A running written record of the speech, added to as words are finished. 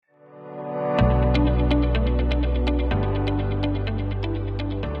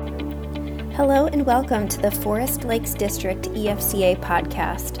Hello and welcome to the Forest Lakes District EFCA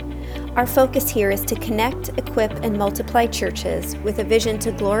podcast. Our focus here is to connect, equip, and multiply churches with a vision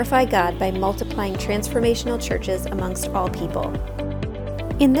to glorify God by multiplying transformational churches amongst all people.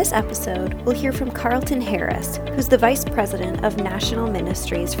 In this episode, we'll hear from Carlton Harris, who's the Vice President of National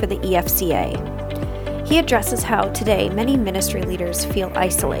Ministries for the EFCA. He addresses how today many ministry leaders feel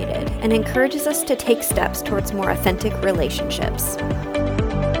isolated and encourages us to take steps towards more authentic relationships.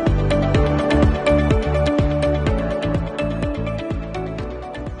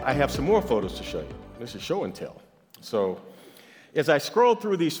 I have some more photos to show you. This is show and tell. So as I scroll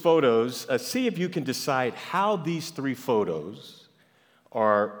through these photos, see if you can decide how these three photos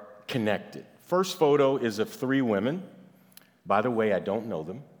are connected. First photo is of three women. By the way, I don't know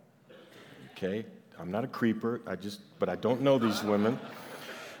them. Okay, I'm not a creeper, but I don't know these women.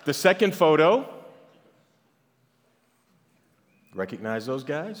 The second photo, recognize those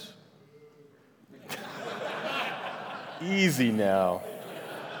guys? Easy now.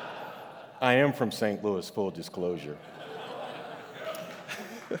 I am from St. Louis, full disclosure.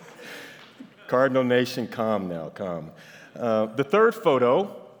 Cardinal Nation, calm now, calm. The third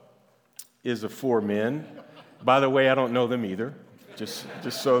photo is of four men. By the way, I don't know them either, just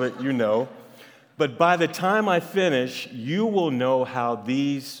so that you know. But by the time I finish, you will know how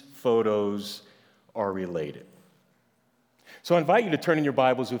these photos are related. So I invite you to turn in your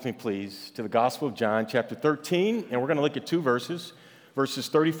Bibles with me, please, to the Gospel of John, chapter 13, and we're going to look at two verses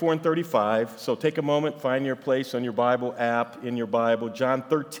 34 and 35. So take a moment, find your place on your Bible app, in your Bible. John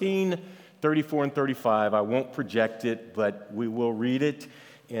 13, 34 and 35. I won't project it, but we will read it.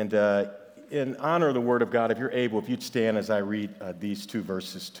 And in honor of the Word of God, if you're able, if you'd stand as I read these two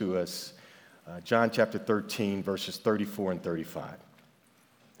verses to us. John chapter 13, verses 34 and 35.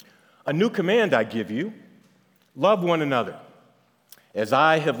 A new command I give you, love one another. As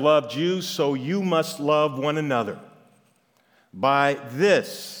I have loved you, so you must love one another. By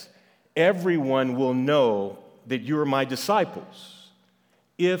this, everyone will know that you are my disciples,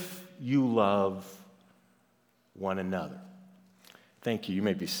 if you love one another. Thank you. You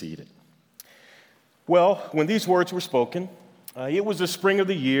may be seated. Well, when these words were spoken, it was the spring of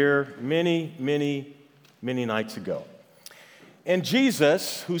the year, many nights ago. And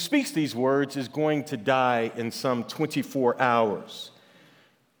Jesus, who speaks these words, is going to die in some 24 hours.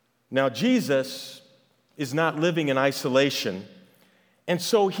 Now, Jesus is not living in isolation, and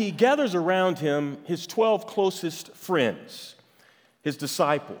so he gathers around him his 12 closest friends, his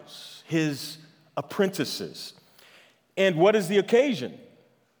disciples, his apprentices. And what is the occasion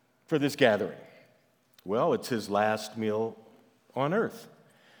for this gathering? Well, it's his last meal on earth.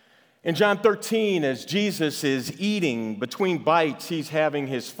 In John 13, as Jesus is eating, between bites, he's having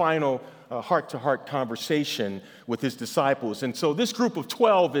his final heart-to-heart conversation with his disciples. And so this group of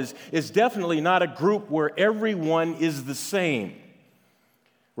 12 is definitely not a group where everyone is the same.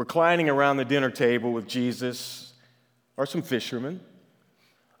 Reclining around the dinner table with Jesus are some fishermen,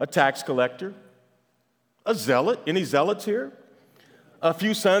 a tax collector, a zealot. Any zealots here? A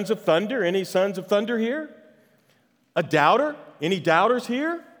few sons of thunder. Any sons of thunder here? A doubter. Any doubters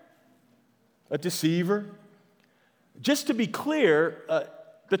here? A deceiver. Just to be clear,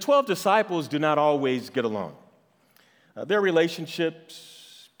 the 12 disciples do not always get along. Their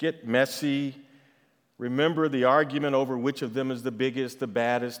relationships get messy. Remember the argument over which of them is the biggest, the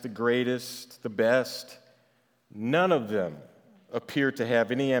baddest, the greatest, the best. None of them appear to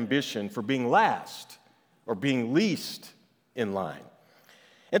have any ambition for being last or being least in line.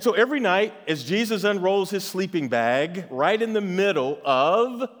 And so every night, as Jesus unrolls his sleeping bag, right in the middle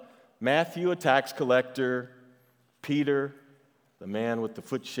of Matthew, a tax collector, Peter, the man with the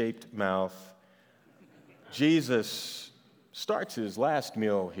foot-shaped mouth, Jesus starts his last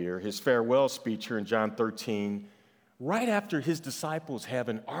meal here, his farewell speech here in John 13, right after his disciples have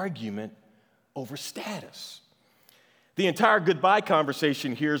an argument over status. The entire goodbye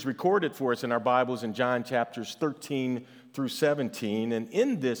conversation here is recorded for us in our Bibles in John chapters 13 through 17. And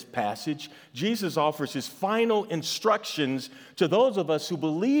in this passage, Jesus offers his final instructions to those of us who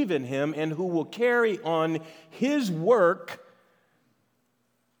believe in him and who will carry on his work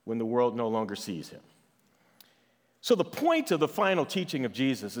when the world no longer sees him. So the point of the final teaching of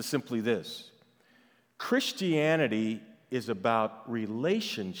Jesus is simply this: Christianity is about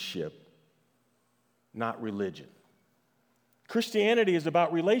relationship, not religion. Christianity is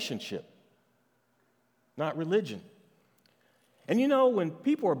about relationship, not religion. And you know, when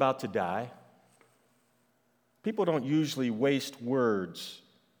people are about to die, people don't usually waste words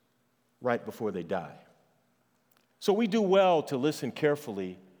right before they die. So we do well to listen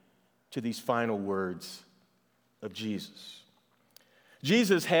carefully to these final words of Jesus.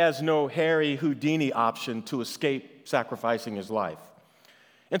 Jesus has no Harry Houdini option to escape sacrificing his life.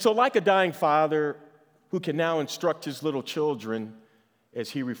 And so, like a dying father who can now instruct his little children, as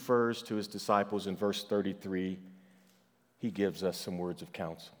he refers to his disciples in verse 33, he gives us some words of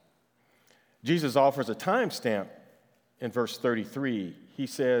counsel. Jesus offers a timestamp in verse 33. He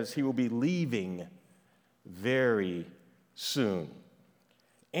says he will be leaving very soon.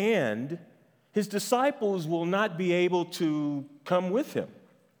 And his disciples will not be able to come with him.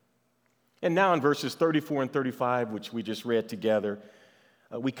 And now in verses 34 and 35, which we just read together,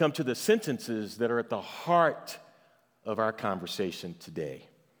 we come to the sentences that are at the heart of our conversation today.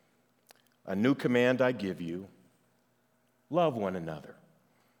 A new command I give you, love one another.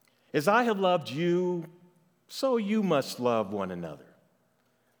 As I have loved you, so you must love one another.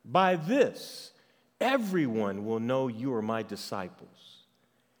 By this, everyone will know you are my disciples,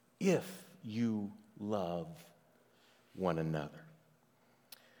 if you love one another.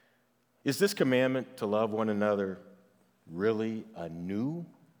 Is this commandment to love one another really a new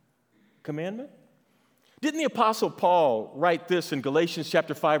commandment? Didn't the Apostle Paul write this in Galatians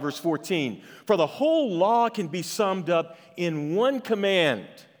chapter 5, verse 14? For the whole law can be summed up in one command: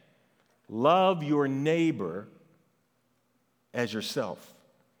 love your neighbor as yourself.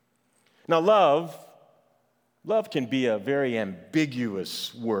 Now, love can be a very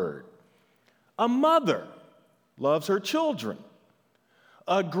ambiguous word. A mother loves her children.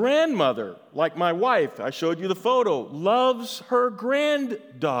 A grandmother, like my wife, I showed you the photo, loves her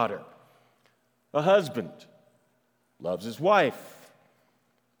granddaughter. A husband loves his wife.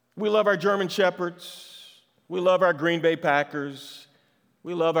 We love our German shepherds. We love our Green Bay Packers.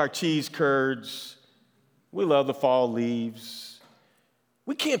 We love our cheese curds. We love the fall leaves.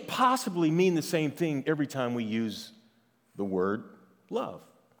 We can't possibly mean the same thing every time we use the word love.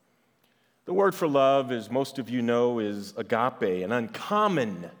 The word for love, as most of you know, is agape, an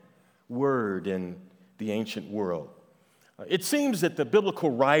uncommon word in the ancient world. It seems that the biblical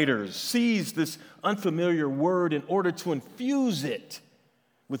writers seized this unfamiliar word in order to infuse it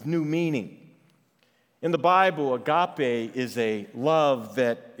with new meaning. In the Bible, agape is a love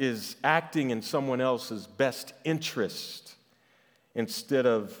that is acting in someone else's best interest instead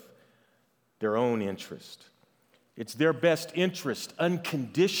of their own interest. It's their best interest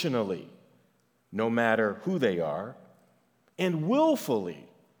unconditionally, no matter who they are, and willfully,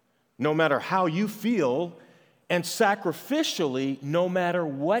 no matter how you feel, and sacrificially, no matter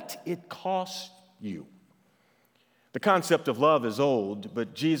what it costs you. The concept of love is old,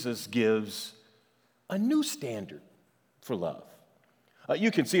 but Jesus gives a new standard for love. You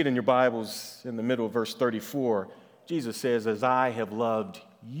can see it in your Bibles in the middle of verse 34. Jesus says, as I have loved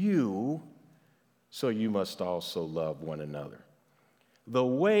you, so you must also love one another. The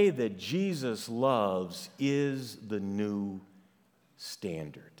way that Jesus loves is the new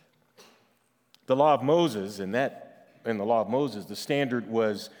standard. The law of Moses, in the law of Moses, the standard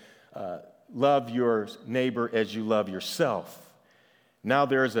was love your neighbor as you love yourself. Now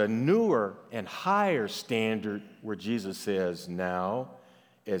there's a newer and higher standard where Jesus says, now,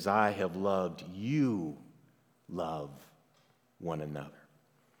 as I have loved you, love one another.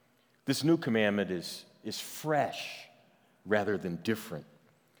 This new commandment is fresh rather than different.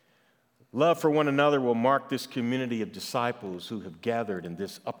 Love for one another will mark this community of disciples who have gathered in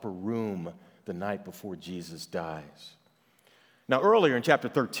this upper room the night before Jesus dies. Now, earlier in chapter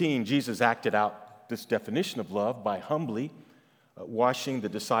 13, Jesus acted out this definition of love by humbly washing the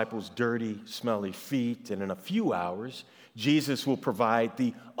disciples' dirty, smelly feet, and in a few hours, Jesus will provide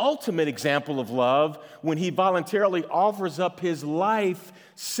the ultimate example of love when he voluntarily offers up his life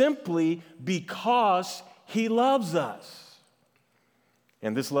simply because he loves us.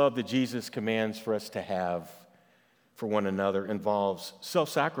 And this love that Jesus commands for us to have for one another involves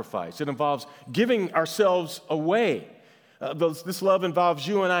self-sacrifice. It involves giving ourselves away. This love involves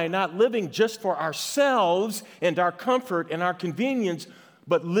you and I not living just for ourselves and our comfort and our convenience,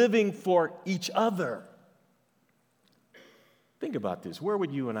 but living for each other. Think about this. Where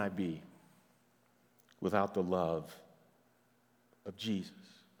would you and I be without the love of Jesus?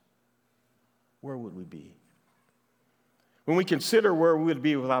 Where would we be? When we consider where we would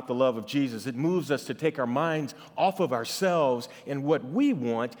be without the love of Jesus, it moves us to take our minds off of ourselves and what we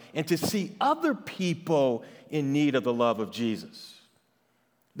want and to see other people in need of the love of Jesus.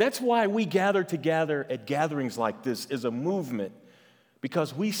 That's why we gather together at gatherings like this as a movement,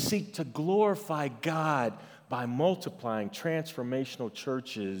 because we seek to glorify God by multiplying transformational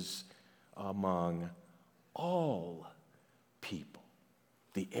churches among all people.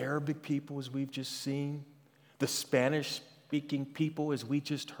 The Arabic people, as we've just seen, the Spanish-speaking people, as we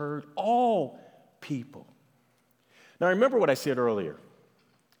just heard, all people. Now, remember what I said earlier.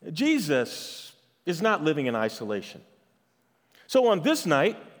 Jesus is not living in isolation. So on this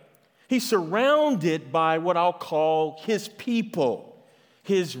night, he's surrounded by what I'll call his people,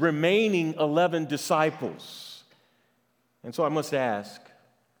 his remaining 11 disciples. And so I must ask,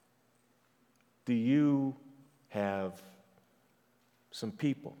 do you have some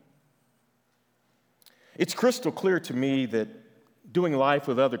people? It's crystal clear to me that doing life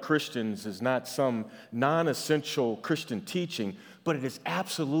with other Christians is not some non-essential Christian teaching, but it is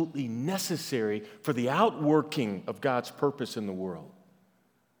absolutely necessary for the outworking of God's purpose in the world.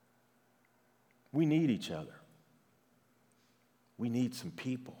 We need each other. We need some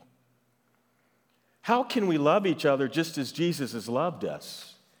people. How can we love each other just as Jesus has loved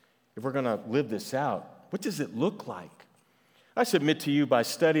us? If we're going to live this out, what does it look like? I submit to you, by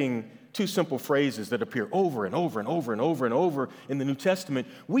studying two simple phrases that appear over and over and over and over and over in the New Testament,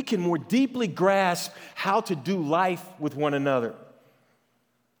 we can more deeply grasp how to do life with one another.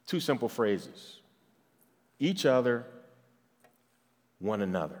 Two simple phrases: each other, one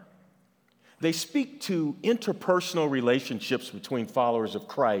another. They speak to interpersonal relationships between followers of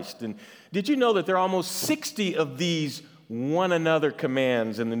Christ. And did you know that there are almost 60 of these one another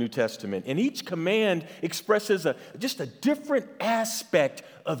commands in the New Testament? And each command expresses just a different aspect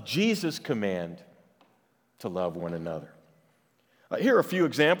of Jesus' command to love one another. Here are a few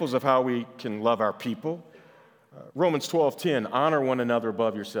examples of how we can love our people. Romans 12:10, honor one another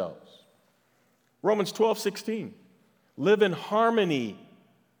above yourselves. Romans 12:16, live in harmony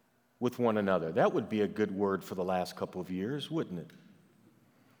with one another. That would be a good word for the last couple of years, wouldn't it?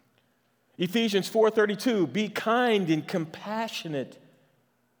 Ephesians 4:32, be kind and compassionate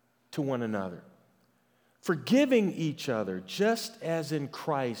to one another, forgiving each other just as in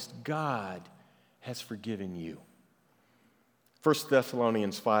Christ God has forgiven you. 1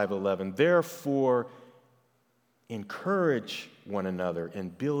 Thessalonians 5:11, therefore encourage one another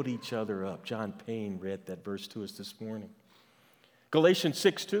and build each other up. John Payne read that verse to us this morning. Galatians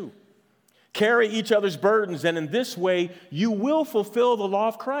 6:2, carry each other's burdens, and in this way you will fulfill the law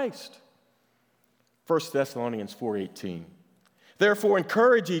of Christ. 1 Thessalonians 4:18, therefore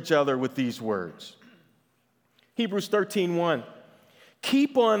encourage each other with these words. Hebrews 13:1,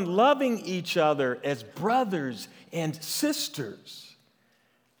 keep on loving each other as brothers and sisters.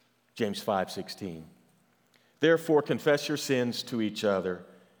 James 5:16, therefore confess your sins to each other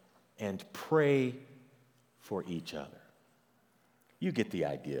and pray for each other. You get the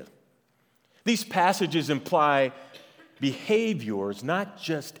idea. These passages imply behaviors, not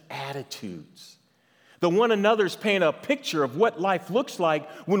just attitudes. The one another's paint a picture of what life looks like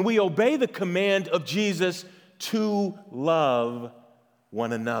when we obey the command of Jesus to love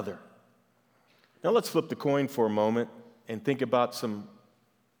one another. Now let's flip the coin for a moment and think about some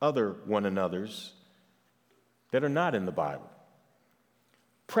other one another's that are not in the Bible.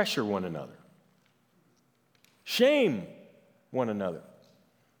 Pressure one another. Shame one another.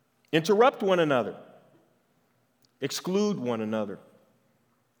 Interrupt one another. Exclude one another.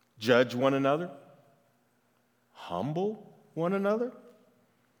 Judge one another. Humble one another.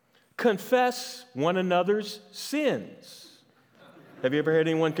 Confess one another's sins. Have you ever had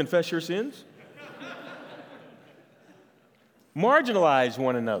anyone confess your sins? Marginalize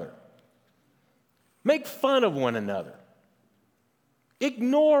one another. Make fun of one another.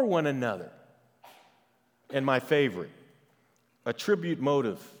 Ignore one another. And my favorite, attribute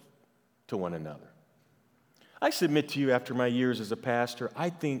motive to one another. I submit to you, after my years as a pastor,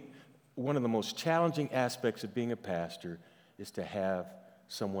 I think one of the most challenging aspects of being a pastor is to have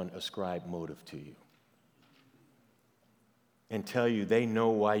someone ascribe motive to you and tell you they know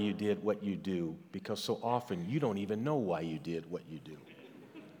why you did what you do, because so often you don't even know why you did what you do.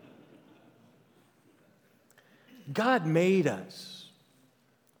 God made us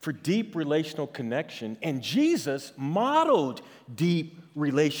for deep relational connection, and Jesus modeled deep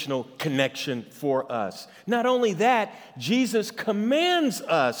relational connection for us. Not only that, Jesus commands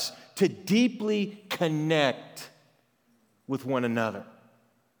us to deeply connect with one another.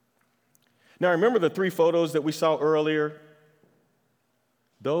 Now, remember the three photos that we saw earlier?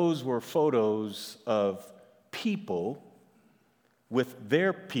 Those were photos of people with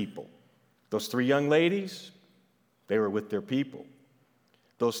their people. Those three young ladies, they were with their people.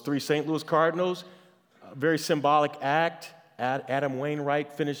 Those three St. Louis Cardinals, a very symbolic act. Adam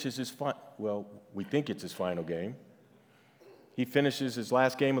Wainwright finishes his we think it's his final game. He finishes his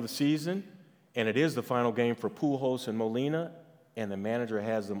last game of the season, and it is the final game for Pujols and Molina, and the manager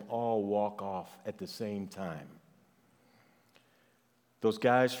has them all walk off at the same time. Those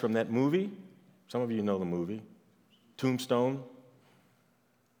guys from that movie, some of you know the movie, Tombstone,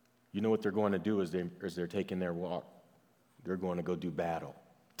 you know what they're going to do as they're taking their walk. They're going to go do battle.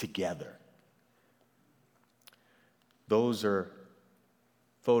 together. Those are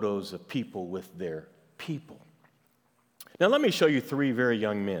photos of people with their people. Now let me show you three very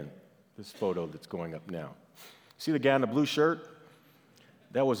young men. This photo that's going up now. See the guy in the blue shirt?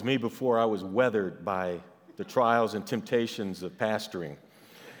 That was me before I was weathered by the trials and temptations of pastoring.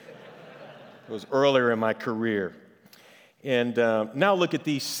 It was earlier in my career. And now look at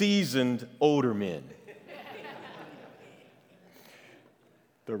these seasoned older men.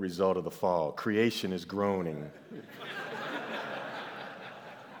 The result of the fall. Creation is groaning.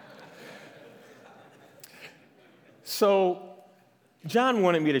 So, John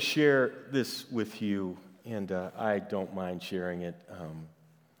wanted me to share this with you, and I don't mind sharing it.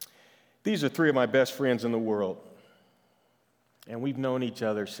 These are three of my best friends in the world, and we've known each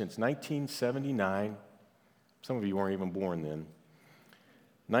other since 1979. Some of you weren't even born then.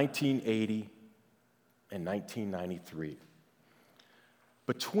 1980 and 1993.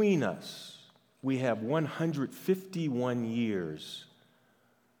 Between us, we have 151 years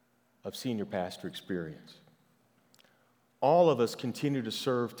of senior pastor experience. All of us continue to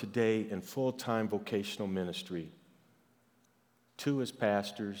serve today in full-time vocational ministry, 2 as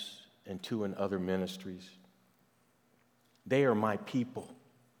pastors and 2 in other ministries. They are my people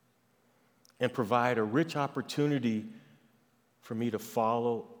and provide a rich opportunity for me to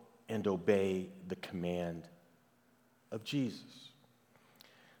follow and obey the command of Jesus.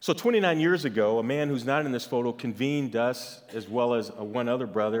 So 29 years ago, a man who's not in this photo convened us as well as one other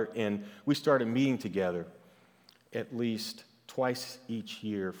brother, and we started meeting together at least twice each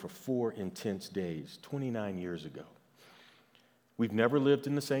year for 4 intense days, 29 years ago. We've never lived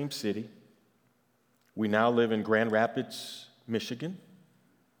in the same city. We now live in Grand Rapids, Michigan,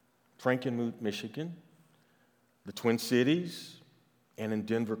 Frankenmuth, Michigan, the Twin Cities, and in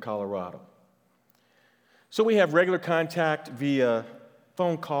Denver, Colorado. So we have regular contact via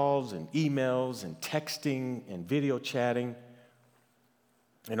phone calls and emails and texting and video chatting.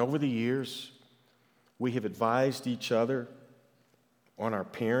 And over the years, we have advised each other on our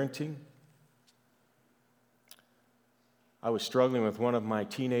parenting. I was struggling with one of my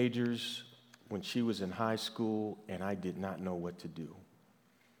teenagers when she was in high school, and I did not know what to do.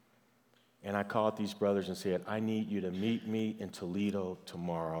 And I called these brothers and said, I need you to meet me in Toledo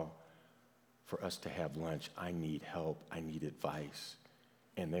tomorrow for us to have lunch. I need help. I need advice.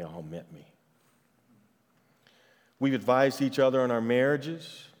 And they all met me. We've advised each other on our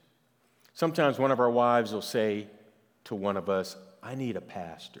marriages. Sometimes one of our wives will say to one of us, I need a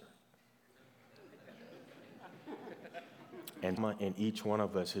pastor. And each one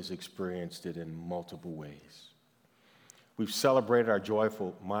of us has experienced it in multiple ways. We've celebrated our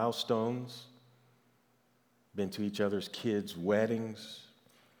joyful milestones, been to each other's kids' weddings.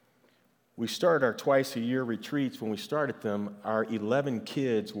 We started our twice-a-year retreats. When we started them, our 11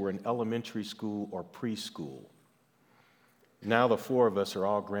 kids were in elementary school or preschool. Now the 4 of us are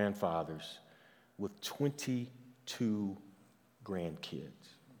all grandfathers with 22 grandkids.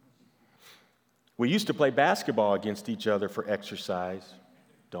 We used to play basketball against each other for exercise.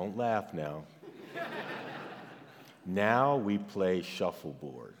 Don't laugh now. Now we play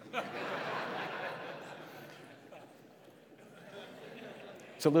shuffleboard.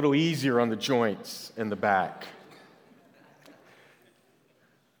 It's a little easier on the joints in the back.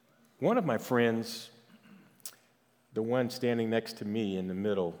 One of my friends, the one standing next to me in the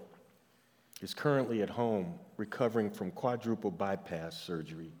middle, is currently at home recovering from quadruple bypass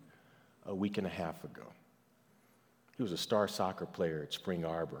surgery a week and a half ago. He was a star soccer player at Spring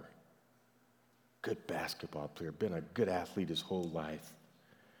Arbor. Good basketball player, been a good athlete his whole life.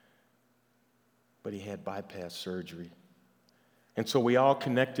 But he had bypass surgery. And so we all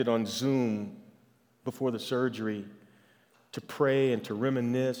connected on Zoom before the surgery to pray and to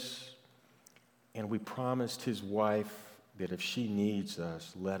reminisce. And we promised his wife that if she needs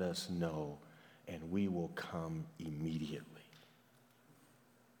us, let us know, and we will come immediately.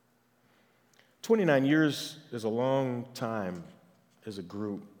 29 years is a long time as a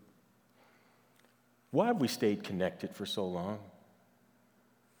group. Why have we stayed connected for so long?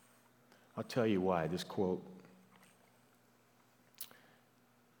 I'll tell you why. This quote.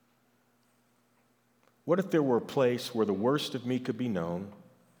 What if there were a place where the worst of me could be known,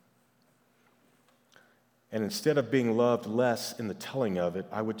 and instead of being loved less in the telling of it,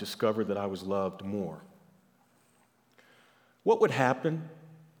 I would discover that I was loved more? What would happen?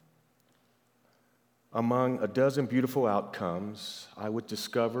 Among a dozen beautiful outcomes, I would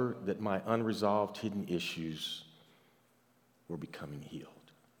discover that my unresolved hidden issues were becoming healed.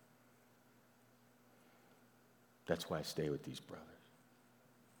 That's why I stay with these brothers.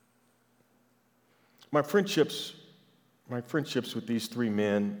 My friendships My friendships with these three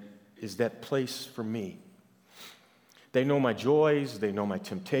men is that place for me. They know my joys, they know my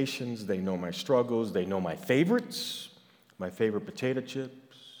temptations, they know my struggles, they know my favorites, my favorite potato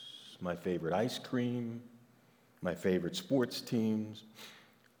chips, my favorite ice cream, my favorite sports teams,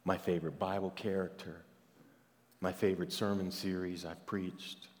 my favorite Bible character, my favorite sermon series I've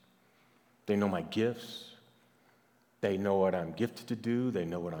preached. They know my gifts. They know what I'm gifted to do. They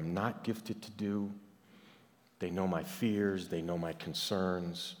know what I'm not gifted to do. They know my fears. They know my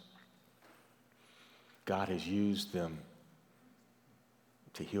concerns. God has used them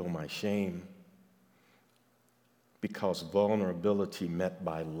to heal my shame, because vulnerability met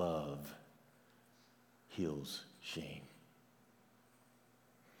by love heals shame.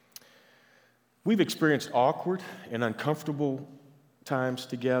 We've experienced awkward and uncomfortable times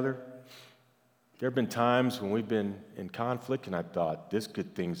together. There have been times when we've been in conflict and I thought, this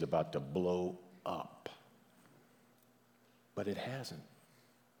good thing's about to blow up. But it hasn't.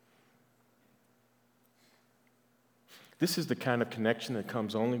 This is the kind of connection that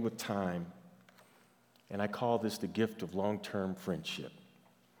comes only with time, and I call this the gift of long-term friendship.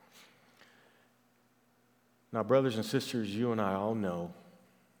 Now, brothers and sisters, you and I all know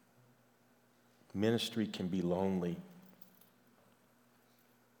ministry can be lonely.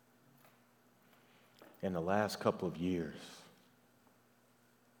 And the last couple of years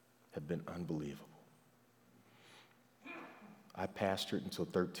have been unbelievable. I pastored until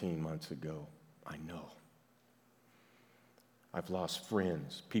 13 months ago. I know. I've lost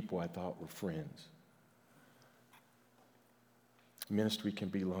friends, people I thought were friends. Ministry can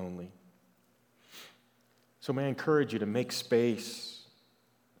be lonely. So may I encourage you to make space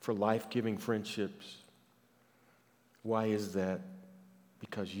for life-giving friendships. Why is that?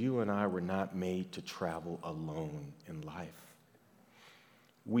 Because you and I were not made to travel alone in life.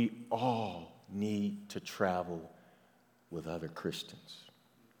 We all need to travel with other Christians.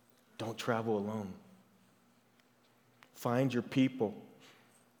 Don't travel alone. Find your people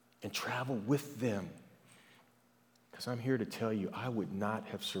and travel with them. Because I'm here to tell you, I would not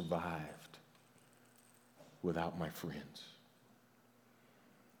have survived without my friends.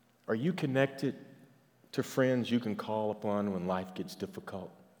 Are you connected to friends you can call upon when life gets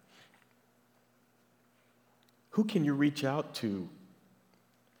difficult? Who can you reach out to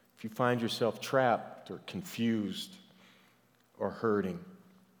if you find yourself trapped or confused or hurting?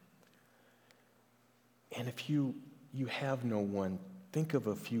 And if you have no one, think of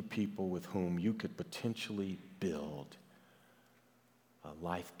a few people with whom you could potentially build a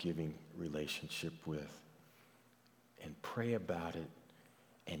life-giving relationship with, and pray about it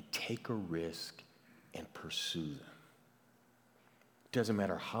and take a risk and pursue them. Doesn't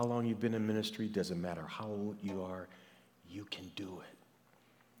matter how long you've been in ministry, doesn't matter how old you are, you can do it.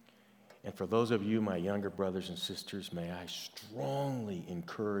 And for those of you, my younger brothers and sisters, may I strongly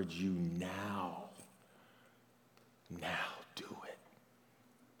encourage you now do it,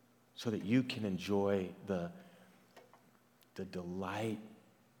 so that you can enjoy the delight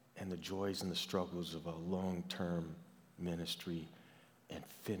and the joys and the struggles of a long-term ministry, and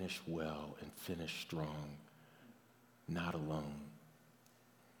finish well and finish strong, not alone.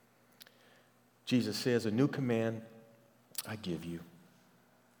 Jesus says, a new command I give you.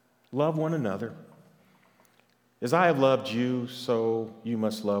 Love one another. As I have loved you, so you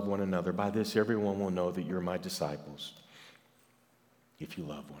must love one another. By this, everyone will know that you're my disciples, if you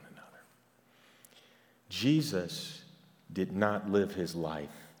love one another. Jesus did not live his life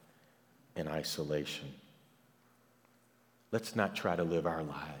in isolation. Let's not try to live our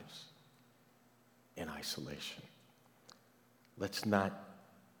lives in isolation. Let's not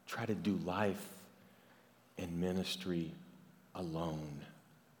try to do life in ministry alone.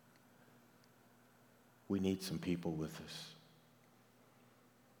 We need some people with us.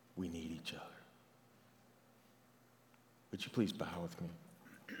 We need each other. Would you please bow with me?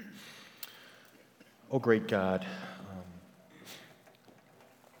 Oh, great God,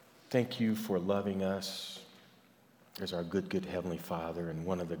 thank you for loving us as our good, good Heavenly Father. And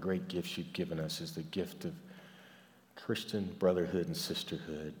one of the great gifts you've given us is the gift of Christian brotherhood and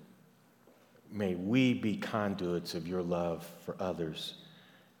sisterhood. May we be conduits of your love for others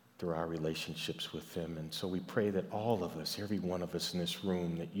through our relationships with them. And so we pray that all of us, every one of us in this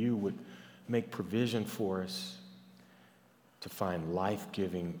room, that you would make provision for us to find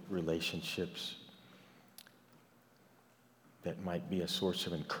life-giving relationships that might be a source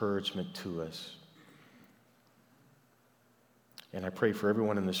of encouragement to us. And I pray for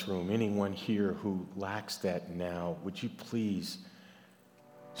everyone in this room, anyone here who lacks that now, would you please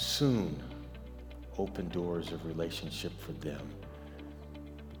soon open doors of relationship for them,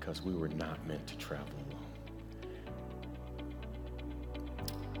 because we were not meant to travel alone.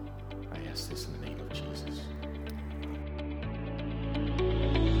 ask this in the name of Jesus.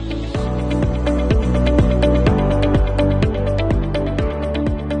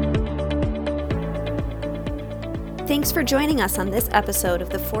 Thanks for joining us on this episode of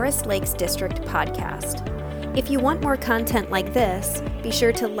the Forest Lakes District podcast. If you want more content like this, be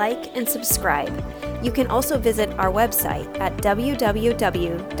sure to like and subscribe. You can also visit our website at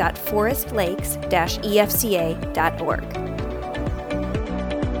www.forestlakes-efca.org.